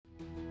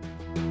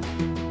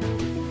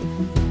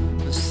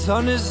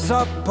sun is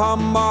up,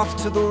 I'm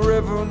off to the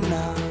river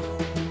now.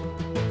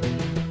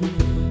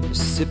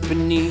 Sit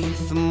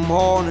beneath the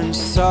morning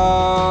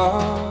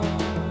sun.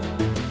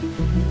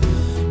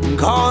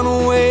 Gone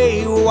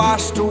away,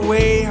 washed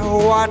away, I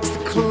watch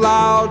the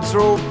clouds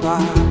roll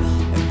by.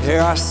 And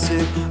there I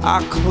sit,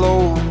 I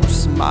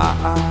close my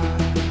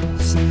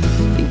eyes,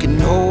 thinking,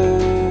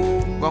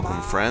 oh.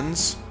 Welcome,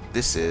 friends.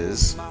 This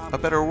is A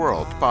Better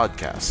World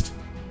podcast.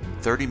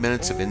 30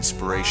 minutes of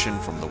inspiration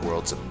from the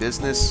worlds of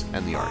business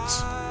and the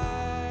arts.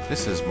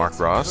 This is Mark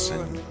Ross,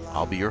 and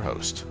I'll be your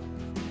host.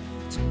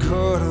 It's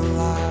good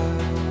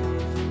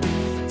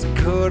alive. It's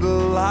good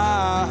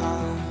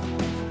alive.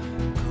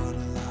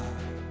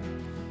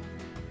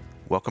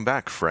 Welcome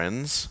back,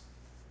 friends.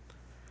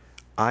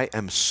 I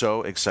am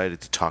so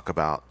excited to talk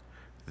about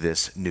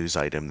this news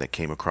item that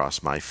came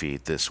across my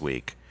feed this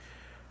week.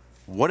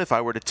 What if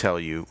I were to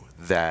tell you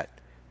that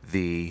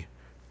the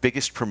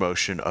biggest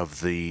promotion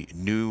of the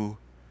new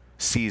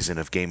season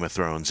of Game of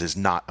Thrones is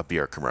not a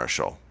beer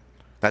commercial?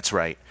 That's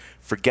right.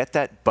 Forget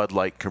that Bud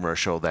Light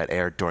commercial that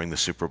aired during the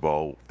Super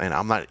Bowl, and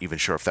I'm not even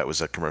sure if that was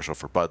a commercial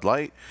for Bud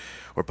Light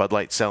or Bud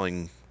Light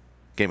selling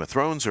Game of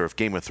Thrones or if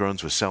Game of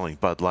Thrones was selling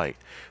Bud Light.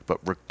 But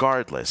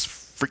regardless,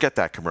 forget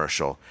that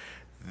commercial.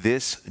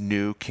 This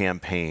new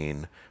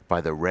campaign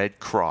by the Red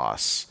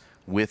Cross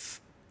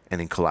with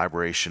and in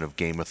collaboration of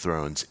Game of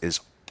Thrones is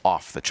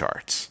off the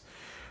charts.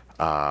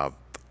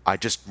 I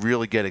just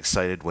really get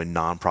excited when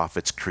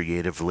nonprofits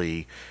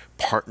creatively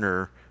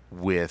partner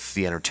with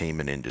the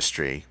entertainment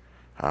industry,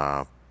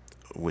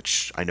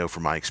 which I know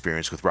from my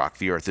experience with Rock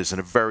the Earth is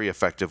a very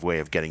effective way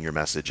of getting your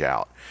message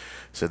out.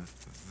 So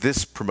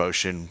this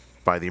promotion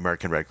by the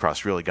American Red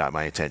Cross really got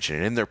my attention.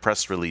 And in their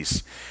press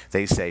release,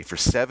 they say, for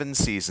 7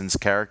 seasons,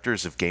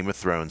 characters of Game of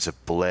Thrones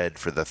have bled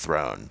for the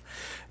throne.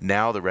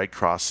 Now the Red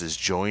Cross is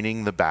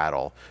joining the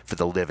battle for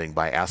the living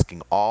by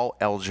asking all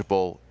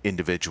eligible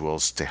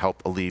individuals to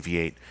help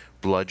alleviate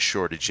blood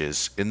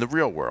shortages in the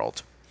real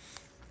world.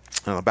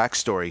 Now, the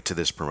backstory to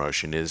this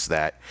promotion is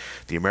that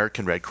the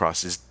American Red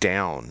Cross is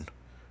down,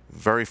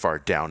 very far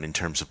down in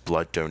terms of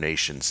blood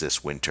donations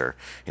this winter.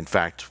 In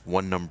fact,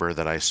 one number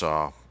that I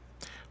saw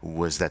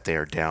was that they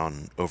are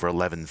down over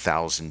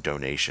 11,000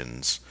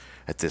 donations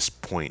at this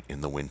point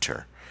in the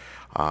winter.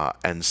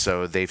 And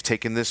so they've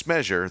taken this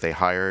measure. They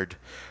hired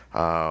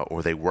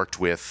or they worked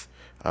with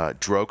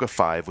Droga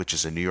 5, which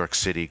is a New York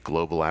City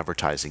global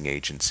advertising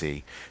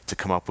agency, to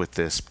come up with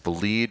this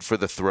Bleed for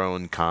the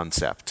Throne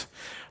concept,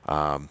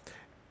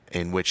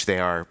 in which they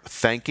are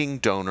thanking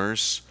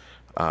donors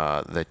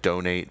that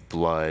donate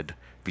blood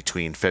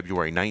between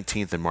February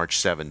 19th and March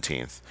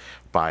 17th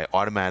by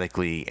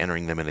automatically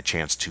entering them in a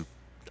chance to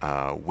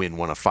win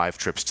one of 5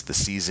 trips to the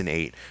season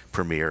 8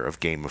 premiere of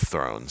Game of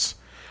Thrones.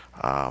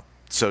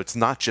 So it's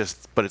not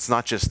just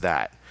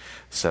that.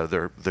 So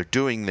they're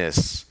doing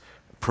this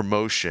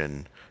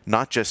promotion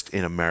not just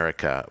in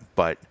America,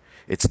 but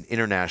it's an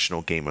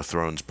international Game of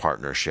Thrones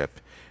partnership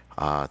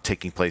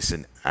taking place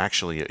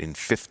in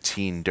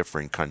 15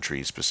 different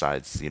countries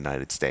besides the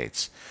United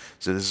States.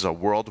 So this is a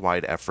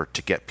worldwide effort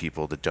to get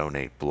people to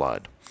donate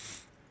blood.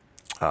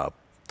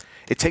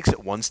 It takes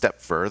it one step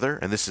further,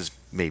 and this is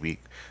maybe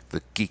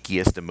the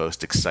geekiest and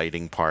most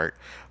exciting part,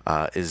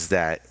 is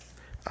that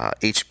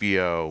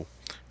HBO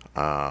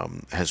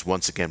has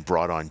once again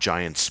brought on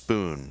Giant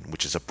Spoon,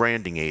 which is a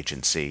branding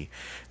agency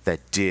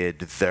that did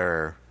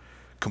their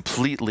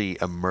completely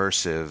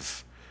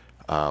immersive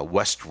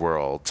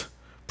Westworld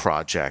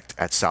project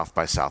at South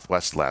by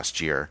Southwest last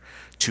year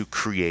to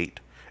create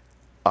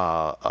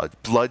a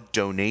blood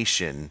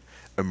donation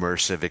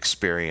immersive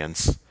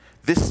experience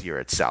this year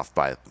at South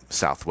by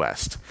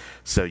Southwest.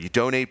 So you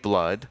donate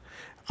blood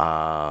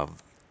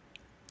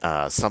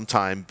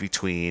sometime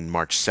between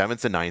March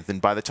 7th and 9th,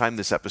 and by the time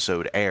this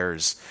episode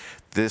airs,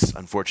 this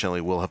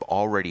unfortunately will have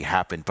already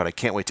happened, but I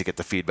can't wait to get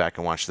the feedback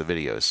and watch the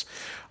videos.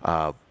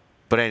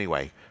 But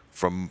anyway,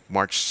 from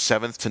March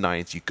 7th to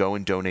 9th, you go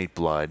and donate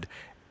blood,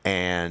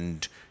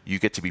 and you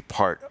get to be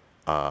part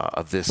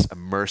of this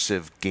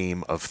immersive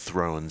Game of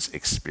Thrones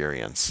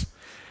experience.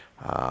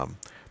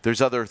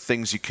 There's other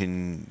things you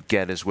can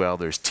get as well.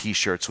 There's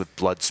T-shirts with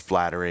blood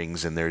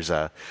splatterings, and there's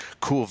a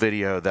cool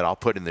video that I'll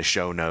put in the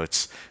show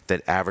notes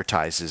that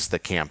advertises the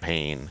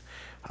campaign.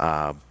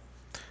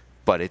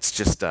 But it's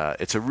just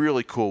it's a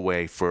really cool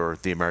way for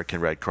the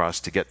American Red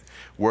Cross to get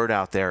word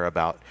out there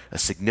about a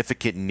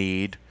significant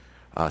need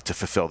to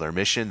fulfill their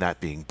mission, that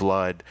being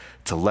blood,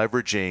 to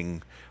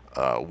leveraging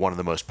one of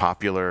the most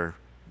popular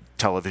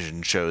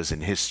television shows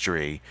in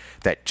history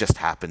that just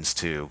happens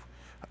to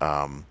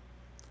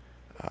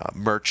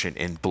merchant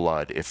in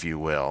blood, if you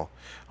will,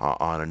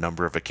 on a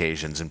number of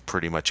occasions in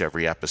pretty much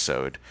every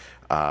episode,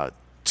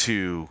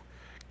 to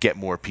get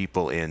more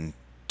people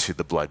into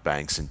the blood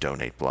banks and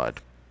donate blood.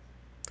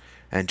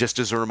 And just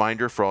as a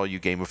reminder for all you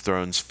Game of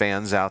Thrones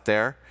fans out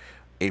there,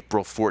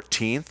 April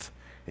 14th,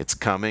 it's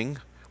coming.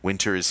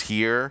 Winter is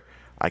here.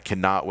 I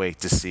cannot wait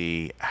to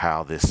see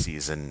how this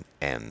season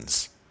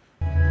ends.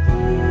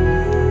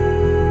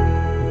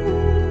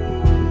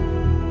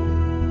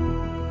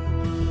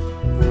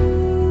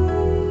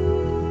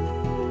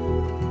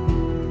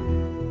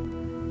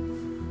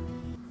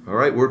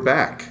 right, we're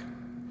back.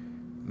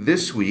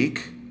 This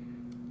week,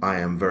 I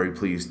am very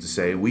pleased to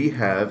say we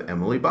have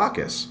Emily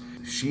Backus.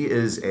 She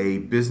is a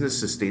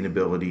business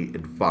sustainability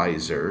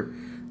advisor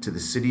to the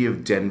City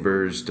of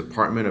Denver's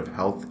Department of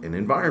Health and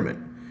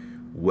Environment.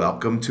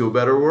 Welcome to a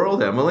better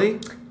world, Emily.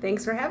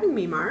 Thanks for having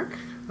me, Mark.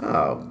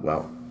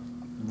 Well,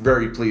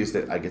 very pleased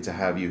that I get to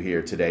have you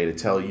here today to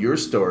tell your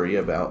story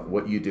about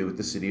what you do with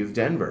the City of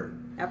Denver.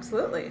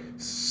 Absolutely.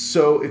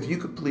 So if you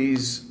could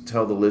please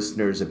tell the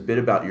listeners a bit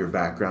about your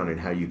background and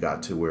how you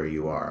got to where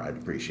you are, I'd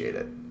appreciate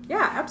it.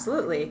 Yeah,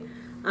 absolutely.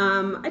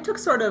 I took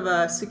sort of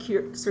a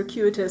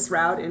circuitous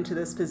route into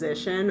this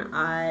position.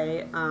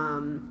 I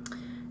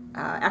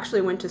actually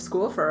went to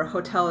school for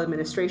hotel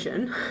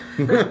administration,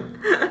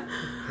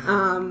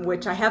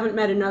 which I haven't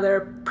met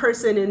another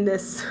person in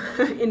this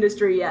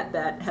industry yet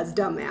that has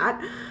done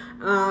that.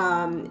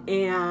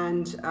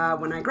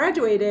 When I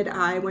graduated,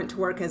 I went to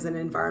work as an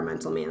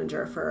environmental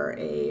manager for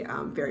a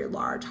very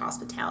large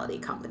hospitality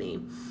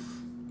company.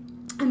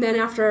 And then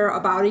after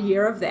about a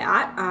year of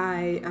that,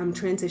 I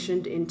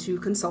transitioned into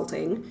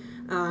consulting.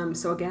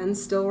 So again,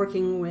 still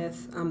working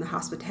with the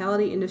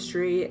hospitality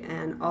industry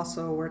and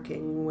also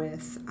working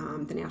with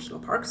the National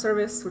Park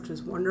Service, which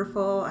was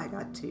wonderful. I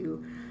got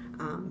to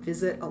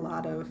visit a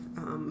lot of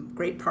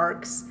great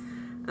parks.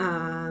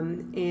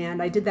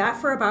 And I did that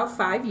for about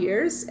 5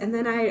 years. And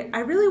then I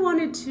really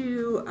wanted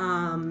to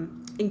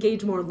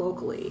engage more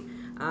locally.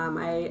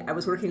 I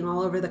was working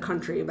all over the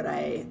country, but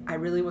I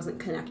really wasn't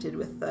connected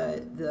with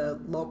the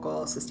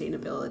local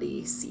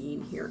sustainability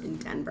scene here in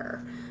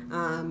Denver.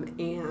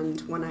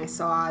 And when I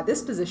saw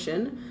this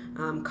position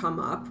come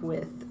up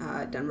with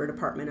Denver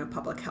Department of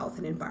Public Health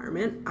and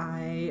Environment,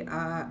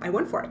 I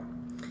went for it.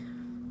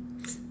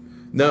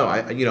 No,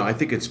 I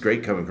think it's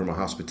great coming from a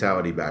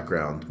hospitality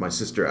background. My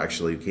sister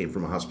actually came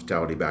from a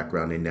hospitality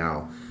background and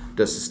now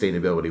does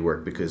sustainability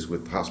work, because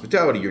with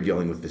hospitality you're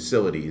dealing with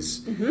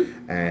facilities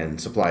and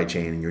supply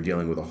chain, and you're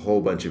dealing with a whole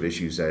bunch of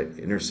issues that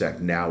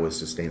intersect now with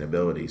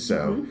sustainability.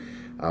 So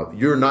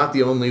you're not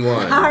the only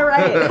one. All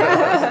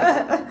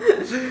right.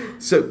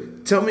 So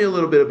tell me a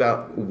little bit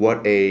about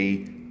what a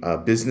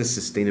business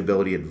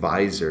sustainability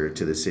advisor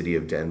to the City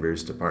of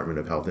Denver's Department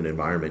of Health and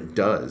Environment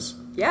does.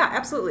 Yeah,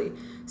 absolutely.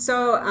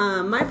 So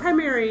my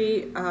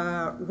primary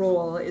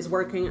role is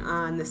working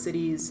on the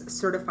city's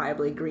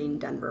Certifiably Green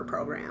Denver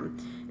program.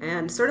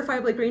 And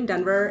Certifiably Green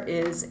Denver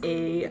is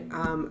a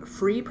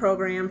free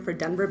program for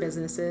Denver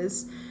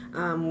businesses.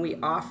 We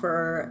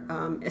offer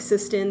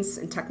assistance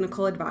and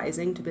technical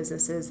advising to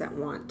businesses that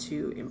want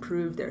to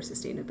improve their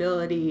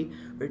sustainability,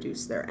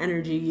 reduce their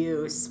energy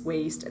use,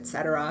 waste,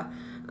 etc.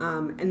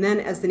 And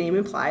then, as the name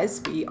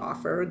implies, we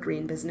offer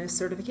green business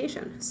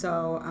certification.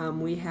 So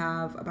we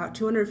have about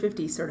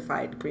 250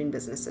 certified green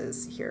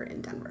businesses here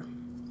in Denver.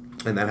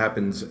 And that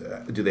happens,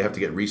 do they have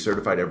to get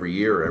recertified every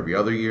year or every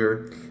other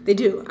year? They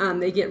do.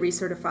 They get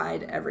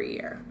recertified every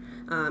year.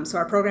 So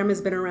our program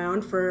has been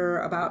around for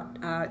about,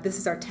 this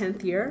is our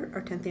 10th year,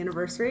 our 10th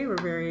anniversary.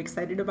 We're very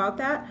excited about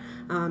that.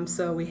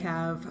 So we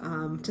have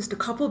just a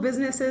couple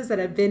businesses that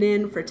have been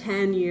in for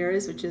 10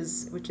 years, which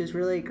is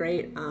really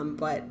great,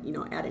 but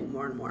adding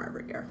more and more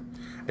every year.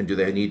 And do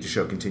they need to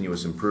show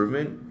continuous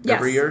improvement Yes.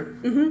 every year?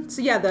 Mm-hmm.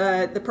 So yeah,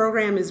 the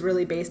program is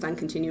really based on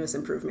continuous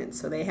improvement.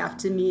 So they have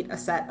to meet a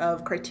set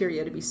of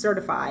criteria to be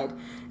certified,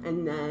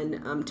 and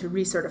then to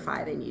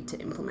recertify, they need to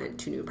implement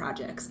 2 new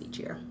projects each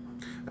year.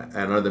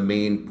 And are the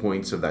main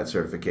points of that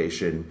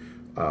certification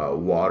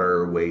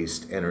water,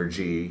 waste,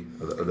 energy?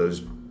 Are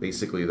those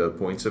basically the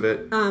points of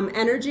it?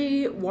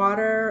 Energy,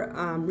 water,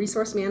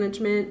 resource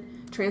management,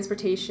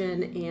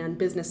 transportation, and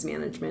business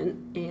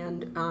management.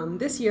 And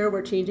this year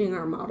we're changing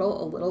our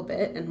model a little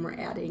bit, and we're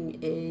adding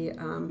a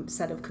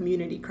set of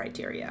community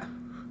criteria.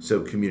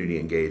 So community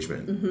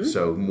engagement.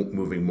 So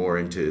moving more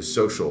into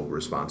social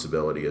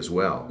responsibility as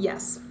well.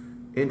 Yes.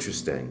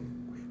 Interesting.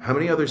 How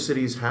many other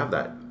cities have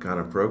that kind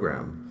of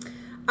program?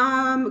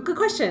 Good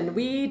question.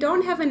 We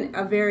don't have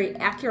a very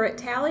accurate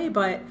tally,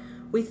 but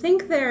we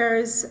think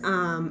there's,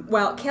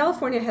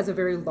 California has a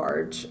very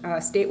large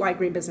statewide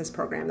green business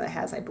program that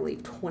has, I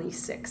believe,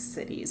 26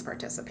 cities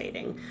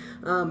participating.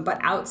 But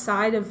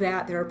outside of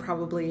that, there are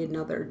probably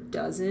another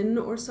dozen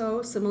or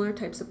so similar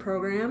types of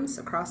programs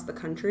across the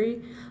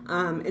country.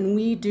 And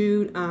we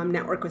do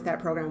network with that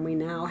program. We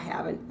now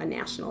have a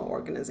national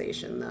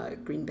organization, the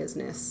Green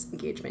Business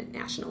Engagement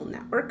National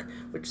Network,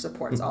 which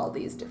supports all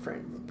these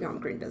different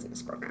green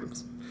business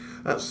programs.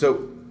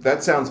 So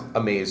that sounds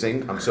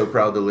amazing. I'm so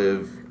proud to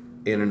live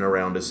in and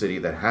around a city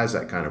that has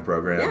that kind of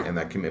program and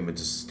that commitment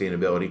to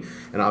sustainability.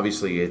 And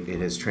obviously it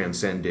has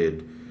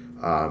transcended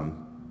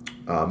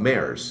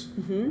mayors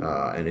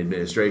and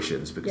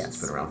administrations, because it's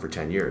been around for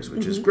 10 years,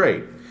 which is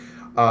great.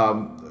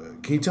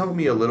 Can you tell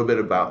me a little bit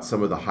about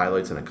some of the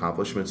highlights and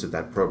accomplishments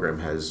that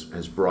program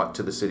has brought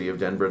to the city of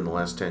Denver in the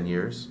last 10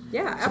 years?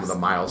 Yeah, some of the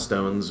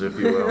milestones, if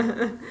you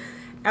will.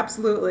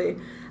 Absolutely.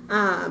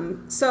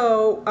 One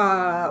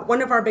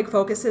of our big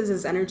focuses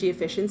is energy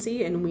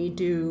efficiency, and we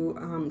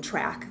do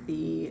track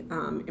the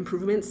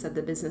improvements that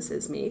the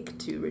businesses make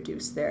to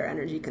reduce their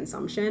energy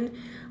consumption.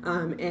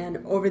 And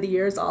over the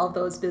years, all of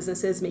those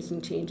businesses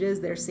making changes,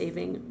 they're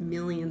saving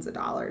millions of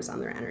dollars on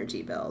their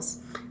energy bills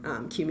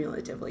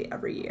cumulatively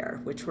every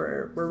year, which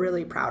we're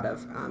really proud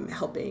of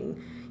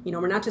helping.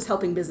 We're not just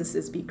helping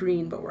businesses be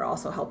green, but we're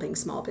also helping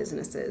small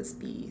businesses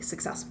be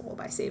successful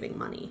by saving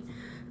money.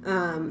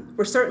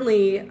 We're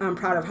certainly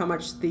proud of how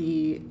much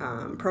the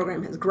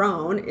program has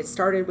grown. It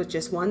started with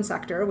just one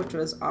sector, which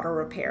was auto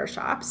repair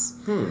shops,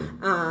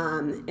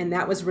 and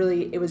that was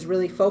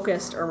really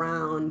focused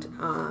around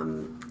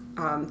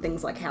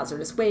things like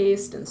hazardous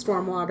waste and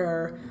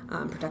stormwater,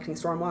 protecting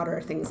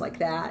stormwater, things like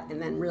that,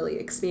 and then really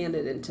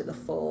expanded into the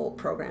full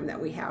program that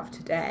we have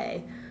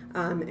today.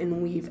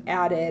 And we've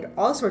added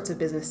all sorts of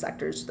business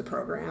sectors to the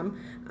program.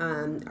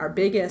 Our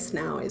biggest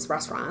now is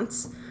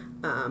restaurants,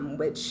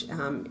 which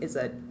is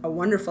a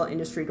wonderful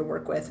industry to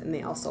work with, and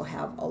they also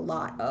have a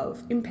lot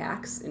of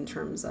impacts in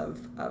terms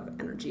of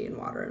energy and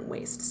water and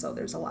waste. So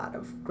there's a lot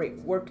of great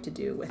work to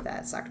do with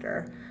that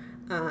sector.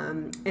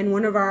 And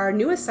one of our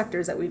newest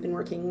sectors that we've been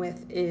working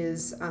with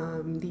is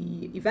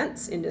the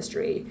events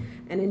industry.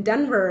 And in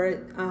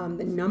Denver,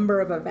 the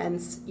number of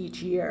events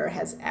each year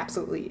has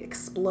absolutely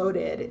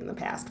exploded in the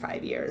past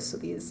 5 years. So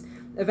these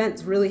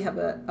events really have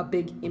a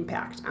big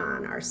impact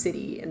on our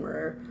city, and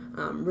we're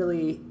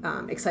really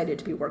excited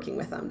to be working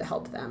with them to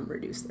help them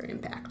reduce their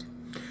impact.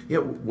 Yeah,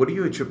 what do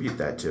you attribute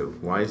that to?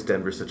 Why is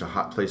Denver such a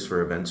hot place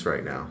for events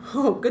right now?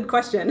 Oh, good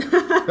question.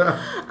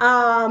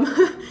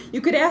 You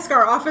could ask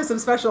our Office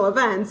of Special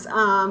Events.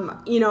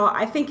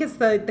 I think it's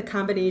the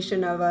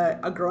combination of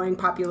a growing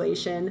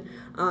population,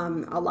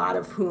 a lot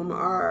of whom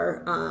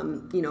are,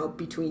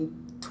 between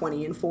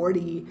 20 and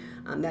 40,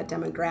 that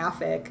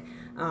demographic.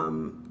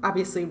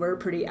 Obviously, we're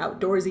pretty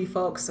outdoorsy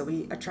folks, so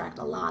we attract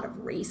a lot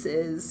of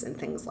races and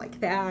things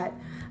like that.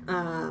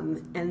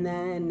 And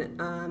then,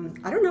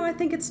 I don't know, I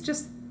think it's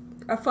just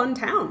a fun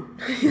town.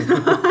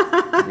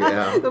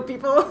 Yeah. So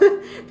people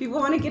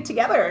want to get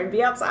together and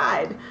be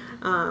outside,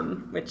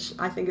 which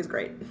I think is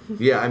great.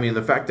 Yeah, I mean,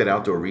 the fact that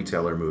Outdoor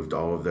Retailer moved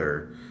all of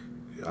their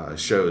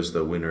shows,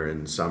 the winter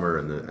and summer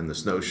and the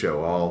snow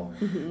show, all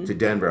to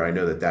Denver, I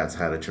know that's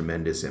had a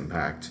tremendous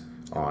impact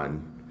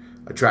on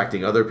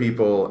attracting other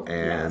people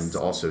and Yes.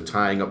 also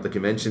tying up the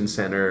convention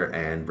center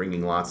and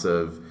bringing lots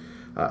of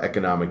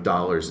economic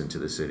dollars into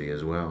the city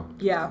as well.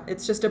 Yeah,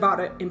 it's just about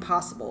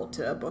impossible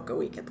to book a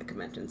week at the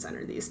convention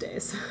center these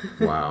days.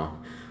 Wow.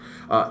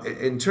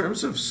 In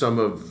terms of some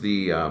of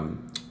the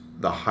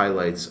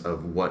highlights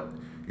of what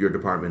your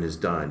department has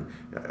done,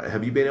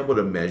 have you been able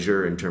to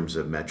measure in terms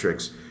of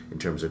metrics, in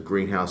terms of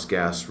greenhouse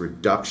gas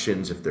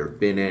reductions, if there have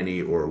been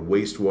any, or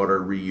wastewater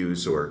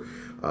reuse, or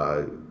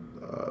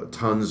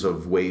tons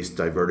of waste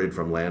diverted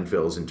from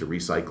landfills into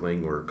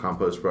recycling or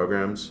compost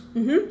programs?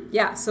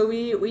 Yeah, so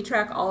we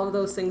track all of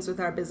those things with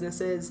our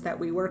businesses that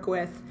we work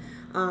with,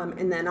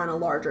 and then on a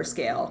larger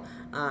scale,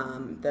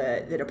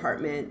 the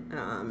department,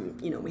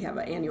 we have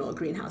an annual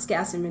greenhouse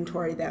gas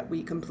inventory that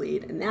we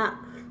complete, and that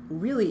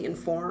really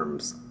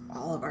informs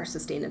all of our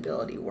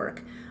sustainability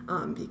work,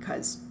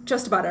 because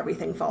just about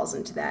everything falls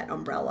into that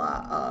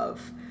umbrella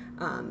of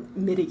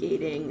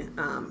mitigating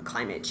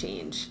climate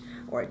change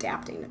or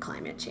adapting to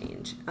climate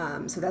change.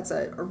 So that's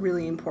a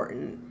really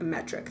important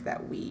metric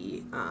that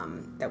we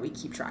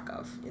keep track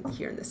of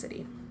here in the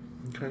city.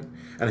 Okay.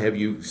 And have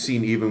you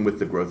seen, even with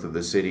the growth of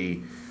the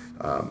city,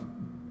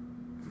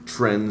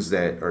 trends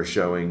that are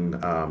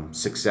showing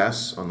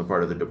success on the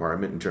part of the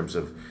department in terms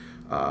of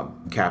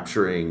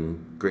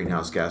capturing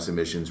greenhouse gas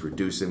emissions,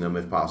 reducing them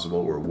if possible,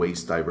 or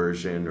waste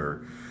diversion,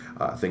 or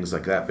things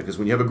like that? Because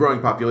when you have a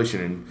growing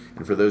population,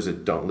 and for those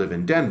that don't live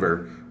in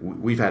Denver,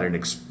 we've had an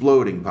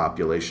exploding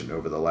population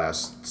over the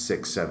last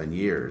 6-7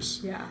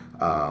 years,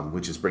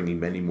 which is bringing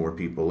many more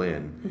people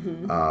in,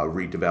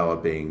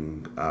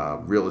 redeveloping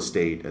real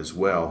estate as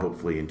well,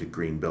 hopefully into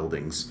green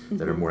buildings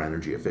that are more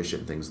energy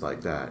efficient, things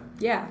like that.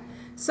 Yeah.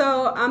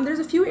 So there's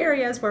a few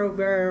areas where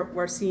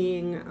we're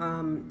seeing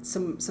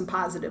some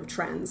positive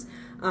trends,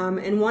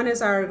 and one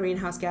is our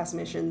greenhouse gas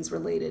emissions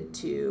related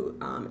to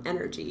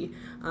energy.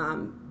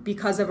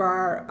 Because of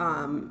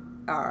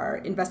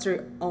our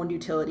investor-owned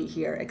utility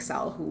here,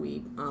 Excel, who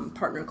we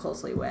partner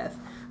closely with,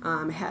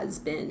 has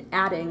been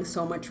adding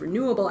so much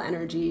renewable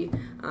energy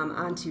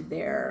onto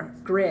their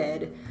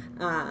grid.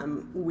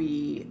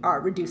 We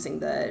are reducing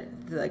the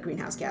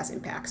greenhouse gas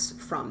impacts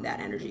from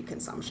that energy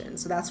consumption.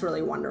 So that's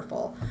really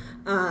wonderful.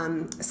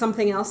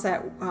 Something else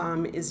that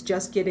is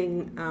just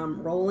getting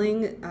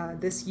rolling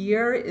this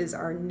year is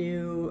our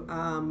new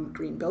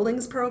Green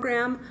Buildings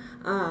program,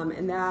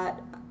 and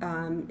that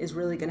is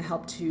really going to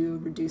help to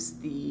reduce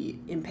the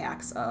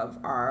impacts of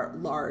our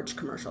large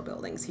commercial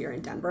buildings here in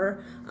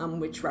Denver,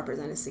 which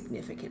represent a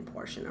significant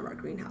portion of our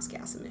greenhouse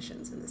gas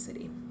emissions in the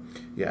city.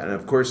 Yeah, and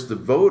of course the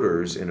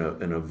voters in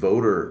a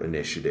voter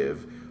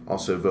initiative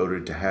also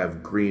voted to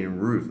have green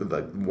roof,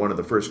 like one of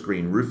the first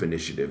green roof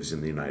initiatives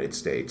in the United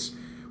States,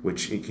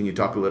 which can you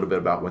talk a little bit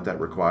about what that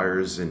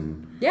requires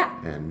and Yeah.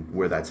 and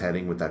where that's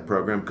heading with that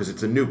program? Because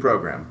it's a new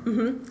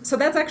program. So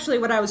that's actually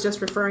what I was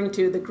just referring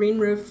to, the Green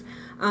Roof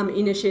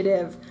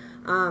initiative,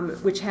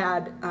 which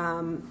had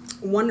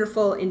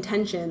wonderful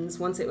intentions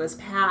once it was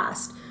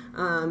passed.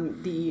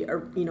 The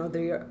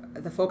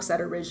folks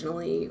that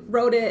originally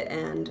wrote it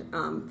and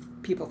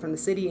people from the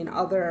city and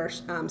other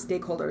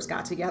stakeholders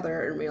got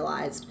together and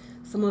realized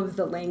some of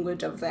the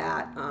language of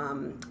that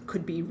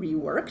could be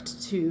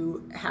reworked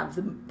to have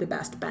the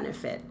best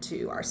benefit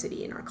to our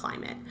city and our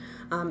climate.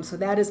 So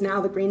that is now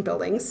the Green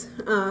Buildings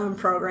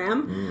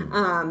program.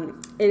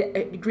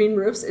 Green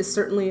Roofs is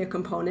certainly a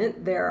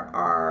component. There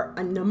are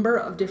a number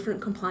of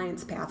different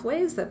compliance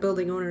pathways that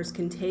building owners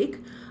can take,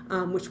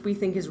 which we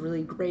think is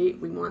really great.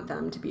 We want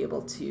them to be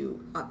able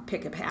to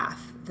pick a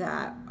path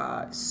that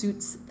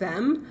suits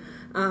them.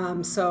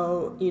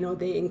 So,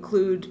 they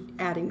include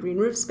adding green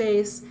roof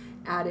space,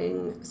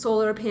 adding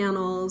solar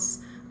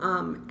panels,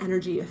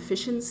 energy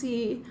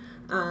efficiency,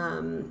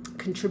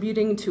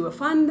 contributing to a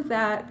fund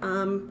that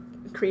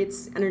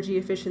creates energy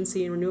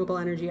efficiency and renewable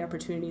energy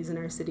opportunities in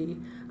our city,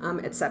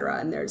 et cetera.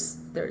 And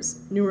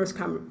there's numerous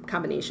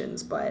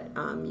combinations, but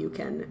you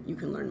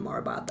can learn more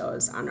about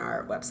those on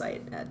our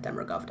website at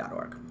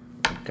denvergov.org.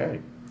 Okay.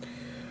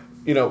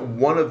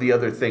 One of the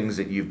other things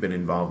that you've been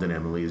involved in,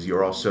 Emily, is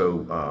you're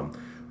also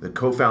the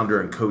co-founder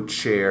and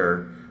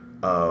co-chair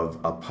of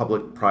a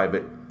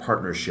public-private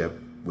partnership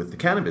with the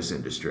cannabis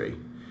industry.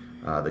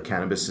 The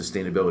Cannabis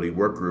Sustainability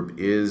Work Group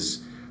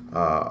is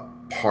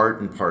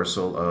part and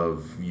parcel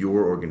of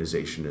your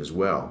organization as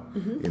well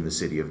in the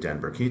city of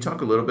Denver. Can you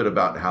talk a little bit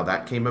about how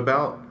that came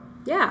about?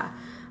 Yeah.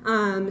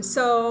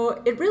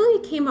 So it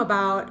really came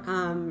about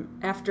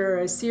after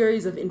a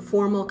series of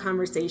informal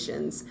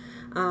conversations.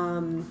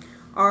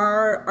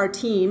 Our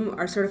team,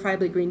 our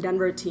Certifiably Green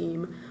Denver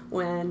team,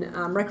 when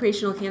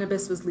recreational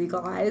cannabis was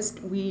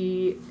legalized,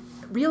 we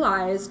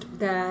realized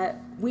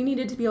that we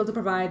needed to be able to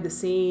provide the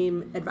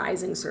same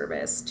advising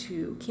service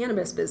to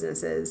cannabis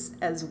businesses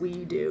as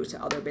we do to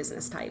other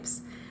business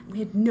types. We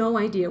had no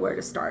idea where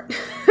to start.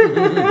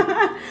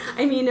 I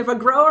mean, if a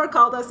grower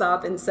called us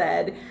up and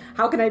said,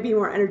 how can I be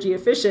more energy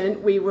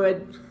efficient, we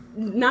would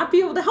not be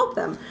able to help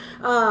them.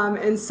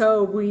 And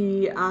so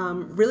we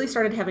really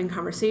started having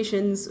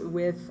conversations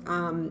with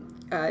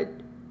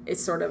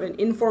it's sort of an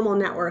informal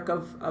network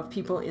of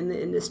people in the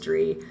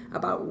industry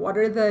about what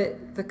are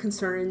the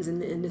concerns in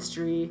the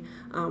industry,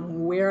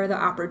 where are the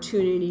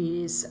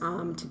opportunities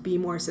to be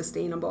more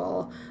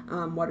sustainable,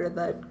 what are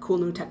the cool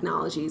new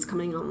technologies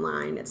coming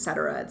online, et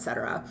cetera, et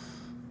cetera.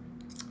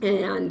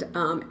 And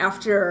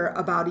after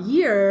about a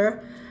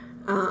year,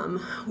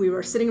 we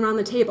were sitting around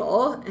the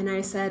table and I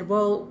said,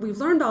 well, we've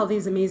learned all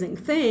these amazing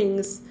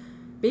things.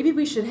 Maybe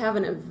we should have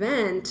an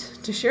event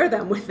to share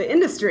them with the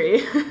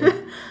industry.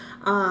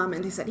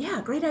 And they said, yeah,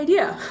 great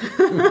idea.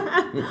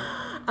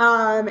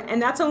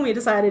 And that's when we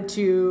decided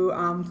to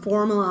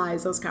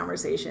formalize those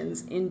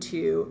conversations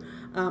into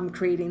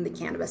creating the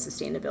Cannabis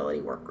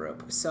Sustainability Work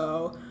Group.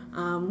 So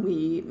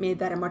we made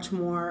that a much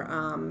more,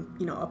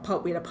 we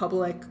had a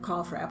public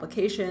call for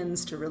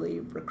applications to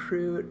really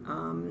recruit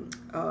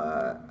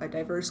a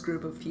diverse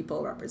group of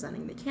people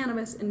representing the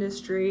cannabis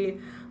industry,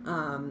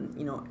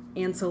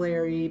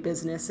 ancillary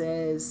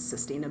businesses,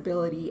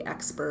 sustainability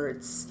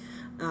experts,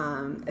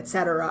 et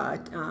cetera,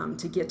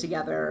 to get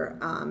together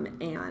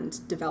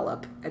and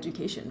develop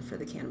education for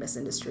the cannabis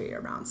industry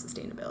around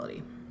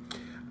sustainability.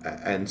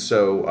 And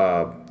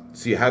so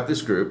you have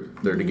this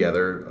group, they're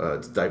together,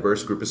 it's a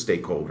diverse group of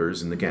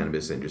stakeholders in the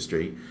cannabis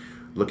industry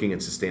looking at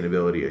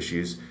sustainability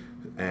issues.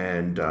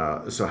 And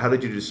so how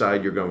did you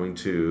decide you're going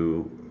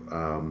to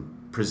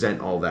present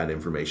all that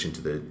information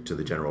to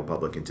the general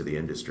public and to the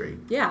industry?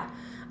 Yeah.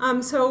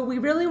 So we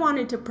really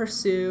wanted to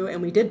pursue,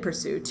 and we did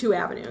pursue, two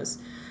avenues.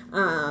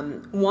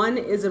 One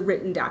is a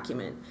written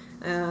document.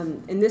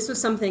 And this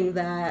was something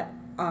that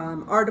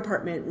our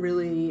department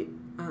really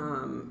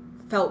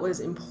felt was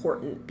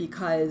important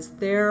because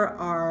there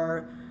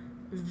are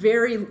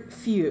very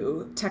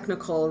few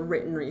technical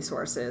written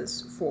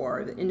resources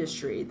for the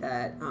industry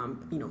that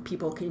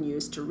people can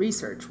use to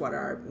research what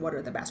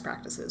are the best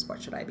practices,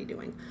 what should I be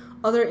doing.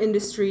 Other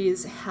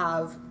industries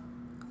have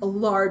a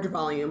large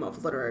volume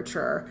of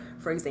literature.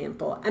 For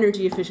example,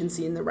 energy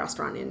efficiency in the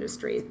restaurant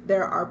industry.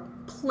 There are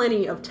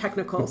plenty of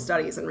technical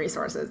studies and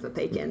resources that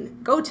they can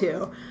go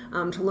to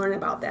learn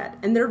about that.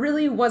 And there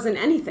really wasn't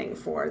anything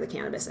for the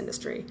cannabis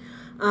industry.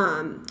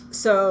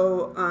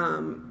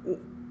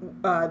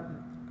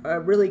 A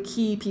really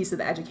key piece of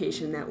the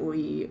education that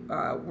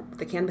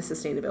the Cannabis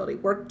Sustainability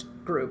Work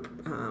Group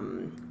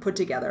put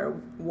together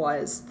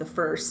was the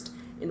first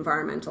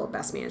environmental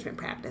best management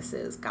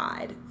practices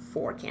guide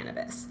for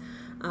cannabis.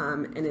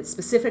 And it's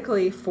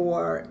specifically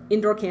for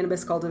indoor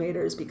cannabis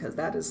cultivators because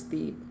that is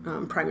the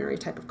primary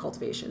type of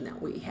cultivation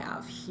that we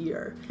have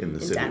here in the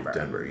city Denver. of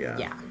Denver, yeah.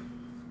 Yeah.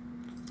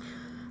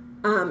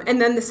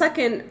 And then the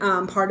second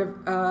part of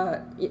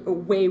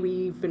way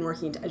we've been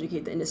working to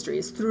educate the industry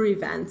is through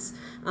events.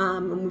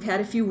 And we've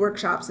had a few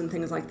workshops and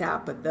things like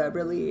that, but the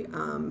really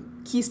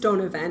keystone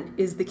event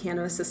is the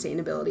Cannabis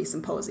Sustainability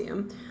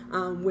Symposium,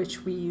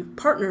 which we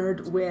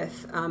partnered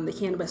with the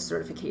Cannabis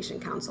Certification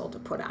Council to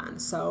put on.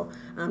 So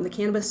the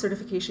Cannabis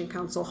Certification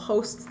Council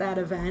hosts that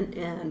event,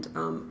 and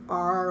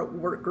our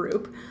work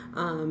group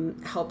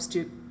helps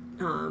to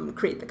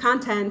create the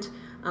content,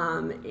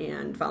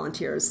 and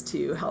volunteers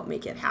to help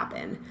make it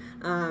happen.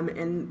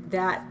 And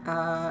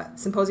that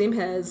symposium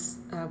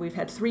we've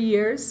had 3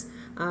 years.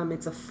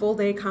 It's a full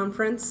day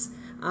conference,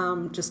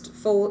 just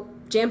full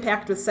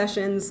jam-packed with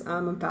sessions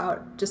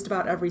about just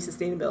about every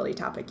sustainability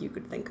topic you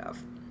could think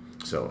of.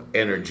 So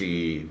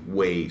energy,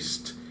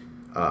 waste,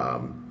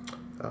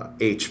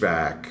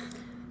 HVAC,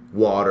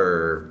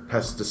 water,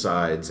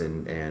 pesticides,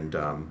 and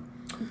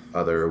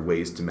other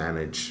ways to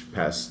manage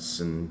pests,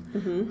 and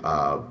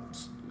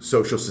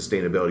social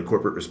sustainability,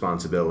 corporate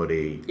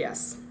responsibility.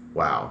 Yes.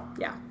 Wow.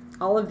 Yeah,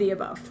 all of the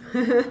above.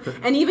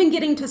 And even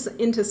getting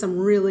into some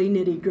really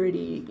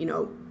nitty-gritty,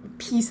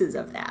 pieces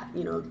of that,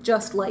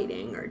 just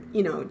lighting, or,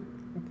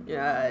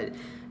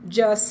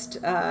 just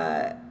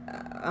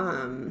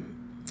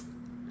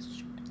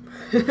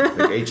Like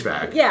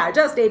HVAC. Yeah,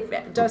 just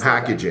HVAC. Just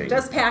packaging.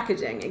 Just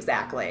packaging,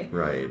 exactly.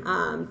 Right.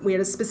 We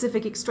had a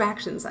specific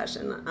extraction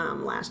session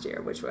last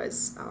year, which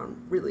was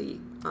really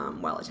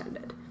well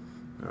attended.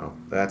 Oh,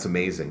 that's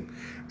amazing.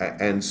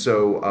 And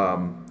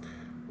so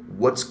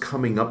what's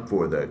coming up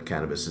for the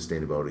Cannabis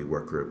Sustainability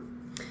Work Group?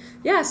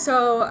 Yeah,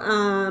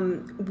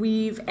 so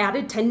we've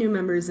added 10 new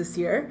members this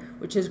year,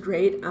 which is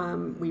great.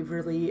 We've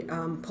really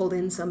pulled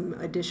in some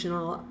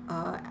additional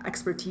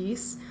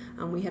expertise.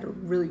 We had a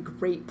really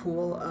great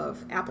pool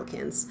of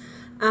applicants.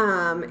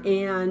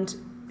 And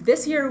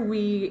this year,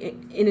 we,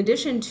 in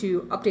addition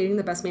to updating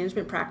the Best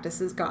Management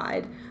Practices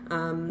Guide,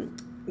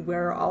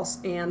 we're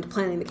also, and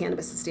planning the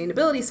Cannabis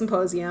Sustainability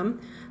Symposium,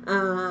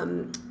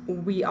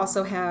 we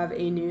also have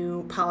a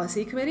new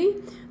policy committee,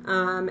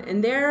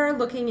 and they're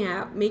looking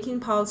at making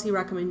policy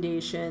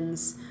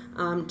recommendations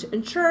to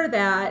ensure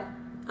that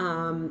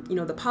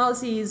the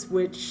policies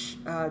which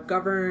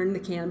govern the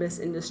cannabis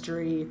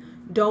industry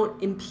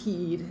don't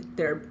impede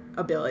their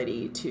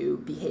ability to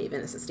behave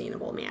in a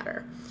sustainable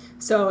manner.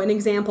 So an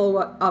example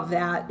of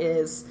that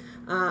is,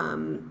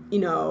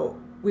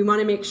 we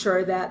want to make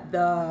sure that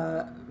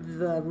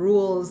the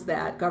rules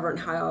that govern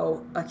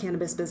how a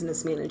cannabis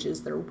business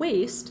manages their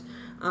waste,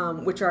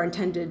 which are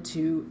intended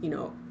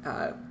to,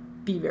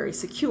 be very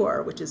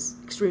secure, which is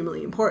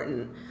extremely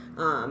important.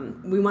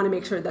 We want to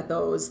make sure that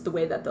the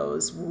way that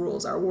those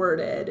rules are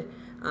worded,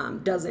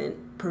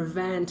 doesn't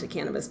prevent a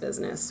cannabis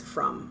business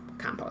from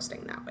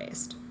composting that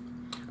waste.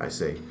 I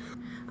see.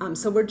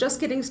 So we're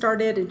just getting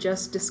started and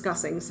just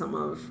discussing some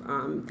of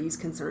these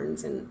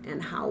concerns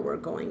and how we're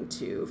going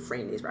to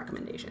frame these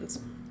recommendations.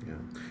 Yeah,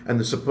 and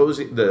the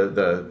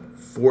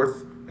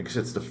fourth, I guess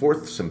it's the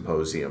fourth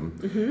symposium.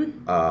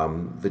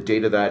 Mm-hmm. The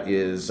date of that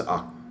is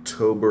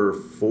October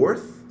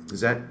 4th.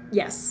 Is that?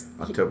 Yes.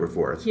 October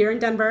 4th. Here in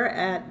Denver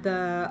at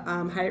the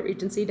Hyatt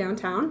Regency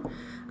downtown.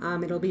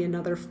 It'll be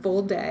another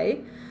full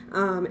day.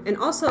 And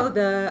also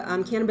the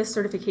Cannabis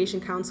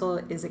Certification Council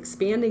is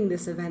expanding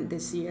this event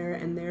this year,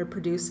 and they're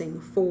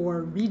producing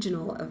 4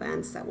 regional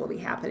events that will be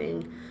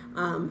happening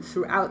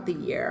throughout the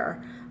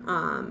year.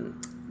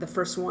 The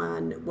first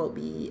one will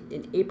be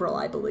in April,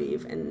 I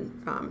believe, and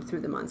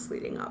through the months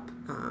leading up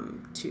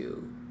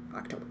to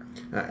October.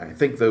 I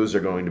think those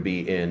are going to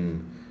be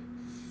in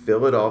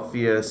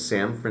Philadelphia,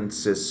 San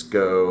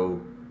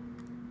Francisco,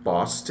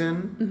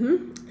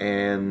 Boston,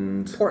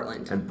 and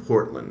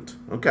Portland.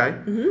 Okay.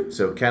 Mm-hmm.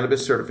 So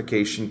Cannabis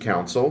Certification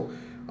Council,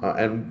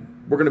 and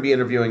we're going to be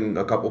interviewing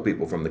a couple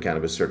people from the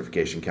Cannabis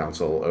Certification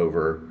Council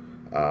over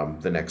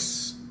the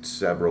next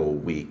several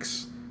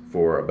weeks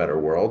for a better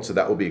world. So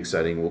that will be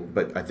exciting.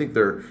 But I think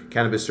they're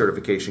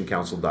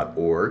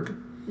cannabiscertificationcouncil.org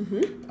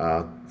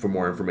for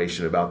more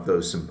information about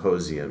those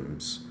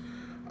symposiums.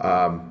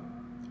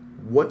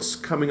 What's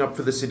coming up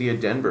for the city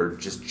of Denver,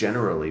 just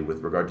generally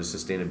with regard to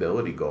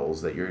sustainability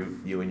goals that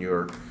you and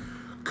your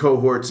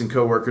cohorts and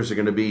coworkers are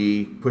going to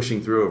be pushing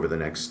through over the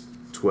next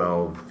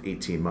 12,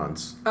 18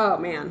 months? Oh,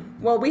 man.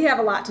 Well, we have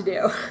a lot to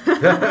do.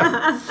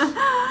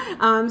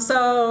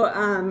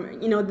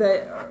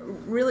 The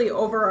really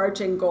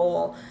overarching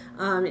goal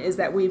is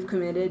that we've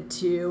committed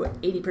to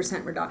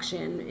 80%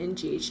 reduction in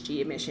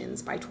GHG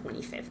emissions by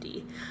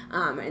 2050.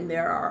 And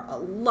there are a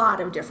lot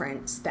of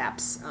different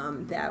steps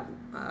that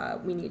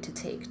we need to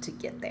take to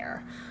get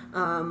there.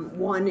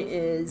 One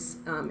is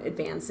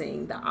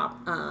advancing the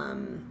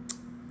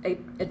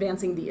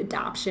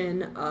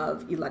adoption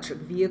of electric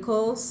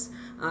vehicles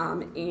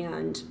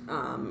and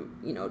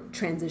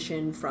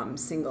transition from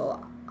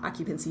single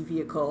occupancy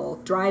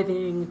vehicle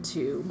driving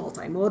to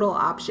multimodal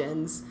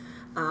options.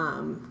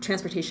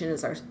 Transportation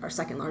is our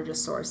second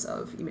largest source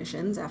of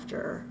emissions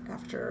after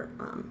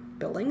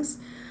buildings.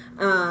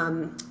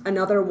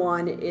 Another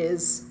one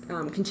is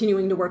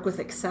continuing to work with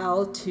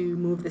Excel to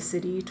move the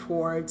city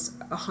towards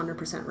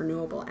 100%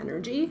 renewable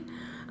energy.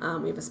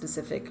 We have a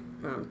specific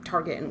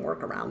target and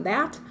work around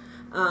that.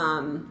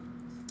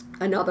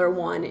 Another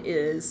one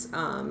is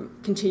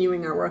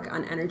continuing our work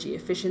on energy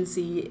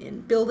efficiency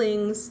in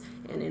buildings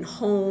and in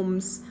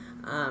homes,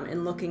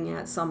 and looking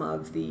at some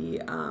of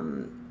the,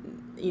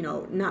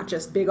 not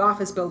just big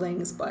office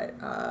buildings, but,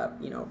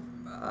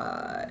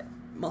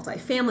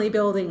 multifamily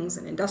buildings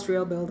and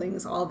industrial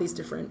buildings. All these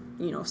different,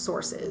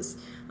 sources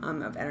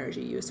of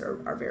energy use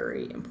are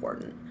very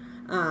important.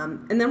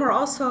 And then we're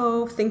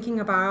also thinking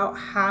about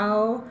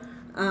how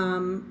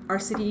our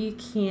city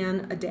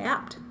can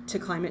adapt to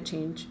climate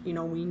change.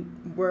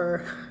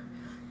 We're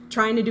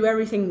trying to do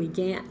everything we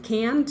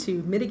can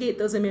to mitigate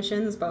those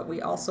emissions, but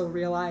we also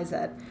realize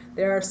that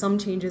there are some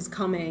changes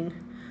coming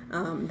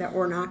that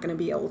we're not going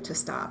to be able to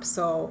stop.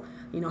 So,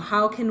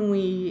 how can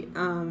we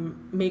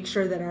make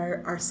sure that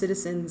our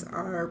citizens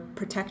are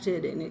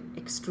protected in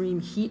extreme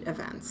heat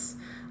events,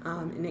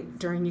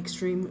 during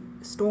extreme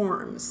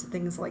storms,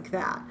 things like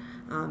that.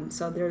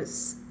 So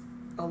there's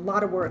a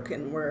lot of work,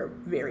 and we're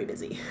very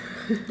busy.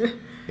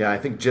 Yeah, I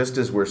think just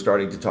as we're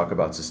starting to talk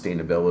about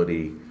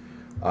sustainability,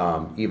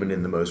 even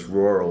in the most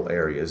rural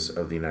areas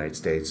of the United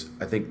States,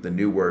 I think the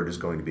new word is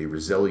going to be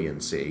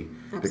resiliency.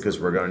 Absolutely. Because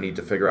we're going to need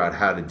to figure out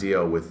how to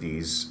deal with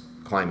these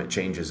climate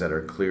changes that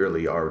are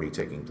clearly already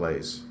taking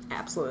place.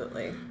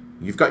 Absolutely.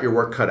 You've got your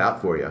work cut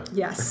out for you.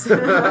 Yes.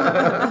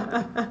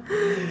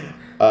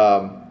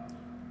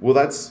 Well,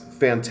 that's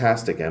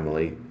fantastic,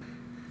 Emily.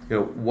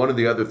 One of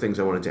the other things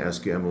I wanted to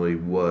ask you, Emily,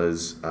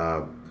 was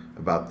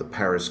about the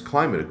Paris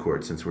Climate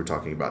Accord, since we're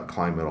talking about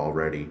climate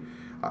already.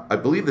 I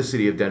believe the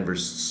city of Denver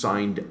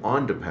signed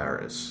on to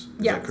Paris.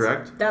 Is that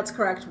correct? That's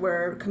correct.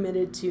 We're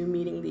committed to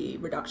meeting the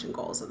reduction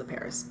goals of the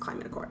Paris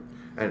Climate Accord.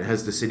 And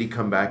has the city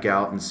come back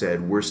out and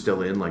said, we're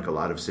still in, like a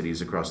lot of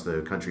cities across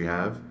the country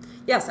have?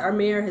 Yes, our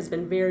mayor has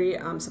been very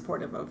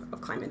supportive of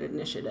climate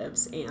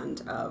initiatives and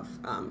of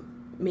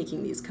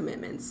making these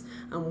commitments.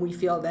 We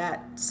feel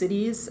that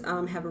cities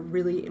have a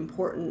really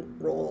important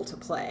role to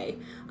play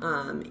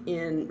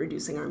in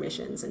reducing our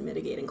emissions and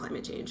mitigating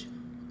climate change.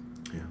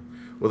 Yeah.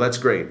 Well, that's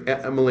great.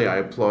 Emily, I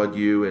applaud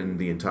you and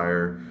the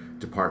entire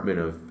Department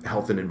of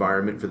Health and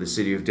Environment for the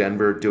City of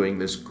Denver doing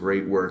this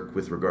great work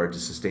with regard to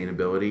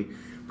sustainability.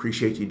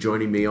 Appreciate you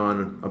joining me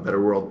on A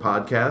Better World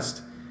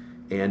podcast.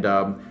 And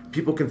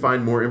people can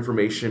find more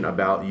information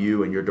about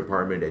you and your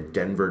department at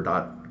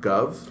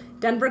denver.gov.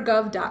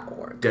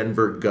 denvergov.org.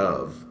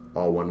 denvergov,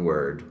 all one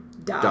word,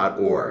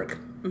 .org.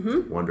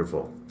 Mm-hmm.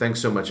 Wonderful. Thanks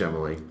so much,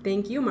 Emily.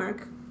 Thank you,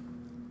 Mark.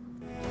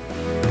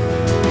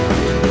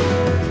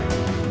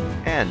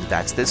 And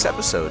that's this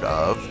episode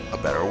of A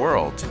Better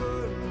World.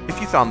 If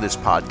you found this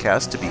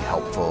podcast to be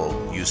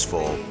helpful,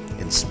 useful,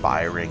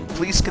 inspiring,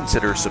 please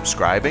consider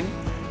subscribing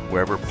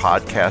wherever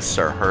podcasts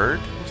are heard.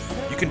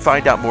 You can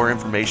find out more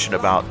information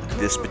about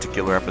this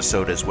particular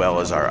episode as well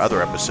as our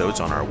other episodes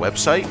on our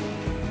website,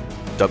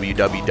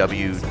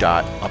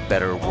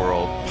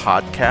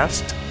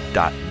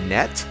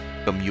 www.abetterworldpodcast.net.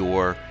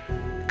 Your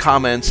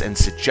comments and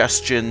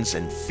suggestions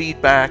and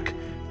feedback,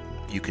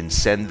 you can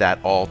send that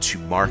all to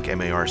Mark,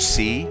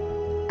 M-A-R-C,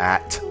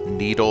 at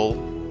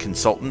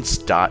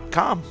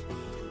needleconsultants.com.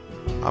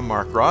 I'm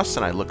Mark Ross,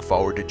 and I look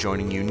forward to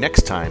joining you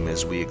next time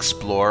as we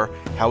explore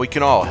how we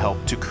can all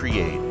help to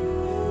create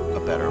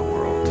a better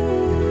world.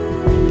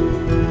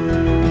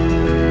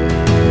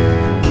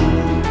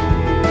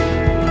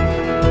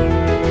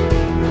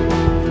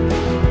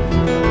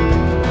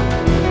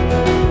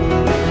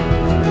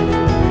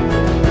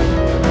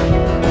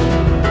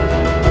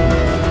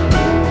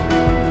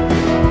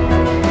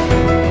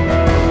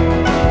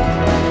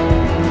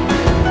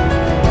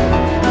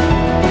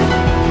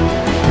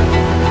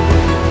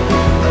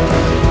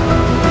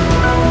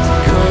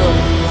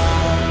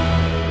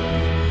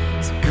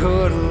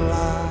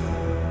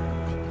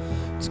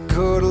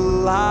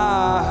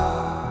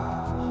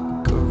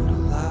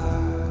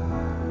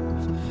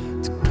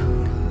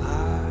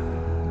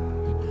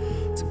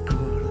 It's a good